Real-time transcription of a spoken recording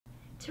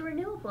To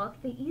renew a book,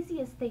 the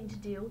easiest thing to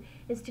do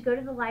is to go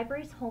to the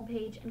library's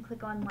homepage and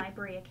click on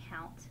Library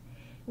Account.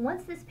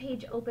 Once this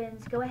page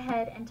opens, go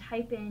ahead and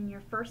type in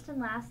your first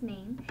and last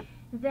name.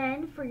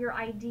 Then for your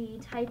ID,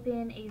 type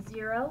in a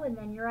 0 and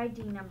then your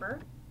ID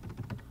number,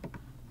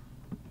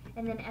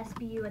 and then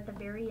SBU at the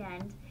very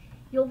end.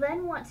 You'll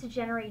then want to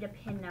generate a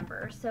PIN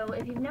number. So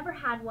if you've never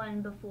had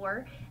one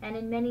before, and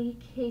in many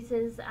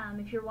cases,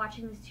 if you're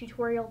watching this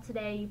tutorial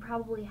today, you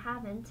probably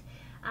haven't,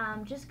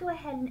 just go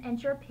ahead and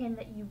enter a PIN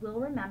that you will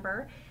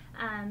remember.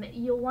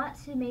 You'll want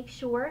to make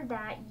sure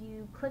that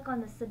you click on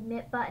the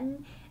submit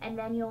button, and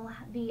then you'll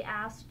be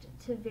asked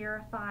to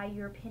verify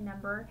your PIN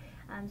number,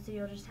 so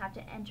you'll just have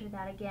to enter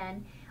that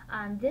again.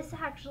 This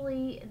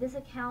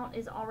account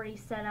is already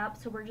set up,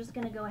 so we're just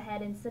going to go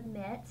ahead and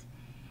submit.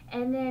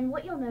 And then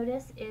what you'll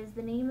notice is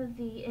the name of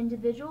the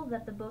individual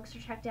that the books are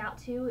checked out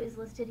to is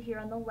listed here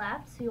on the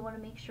left, so you'll want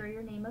to make sure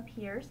your name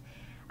appears.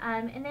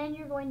 And then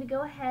you're going to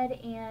go ahead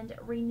and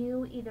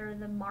renew either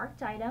the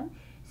marked item,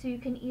 so you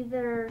can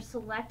either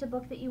select a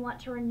book that you want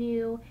to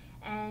renew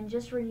and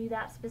just renew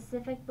that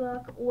specific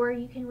book, or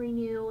you can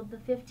renew the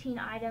 15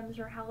 items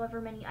or however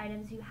many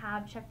items you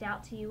have checked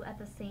out to you at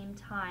the same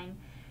time.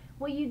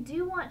 What you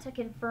do want to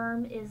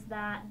confirm is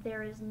that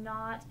there is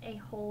not a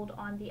hold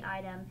on the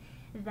item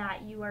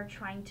that you are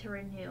trying to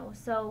renew.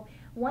 So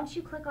once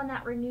you click on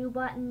that renew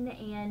button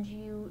and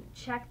you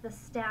check the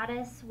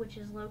status, which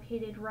is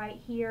located right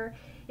here,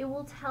 it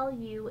will tell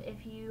you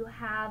if you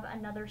have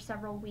another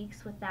several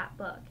weeks with that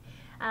book.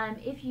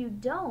 If you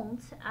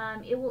don't,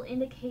 it will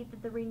indicate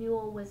that the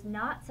renewal was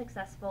not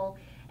successful,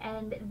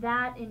 and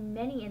that in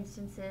many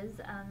instances,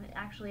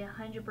 actually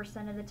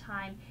 100% of the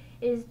time,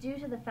 is due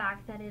to the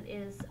fact that it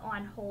is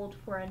on hold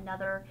for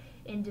another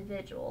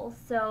individual.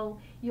 So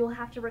you'll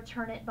have to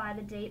return it by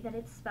the date that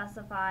it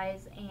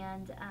specifies,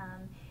 and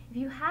if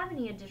you have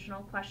any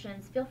additional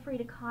questions, feel free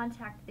to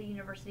contact the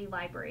university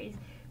libraries.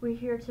 We're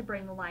here to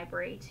bring the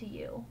library to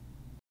you.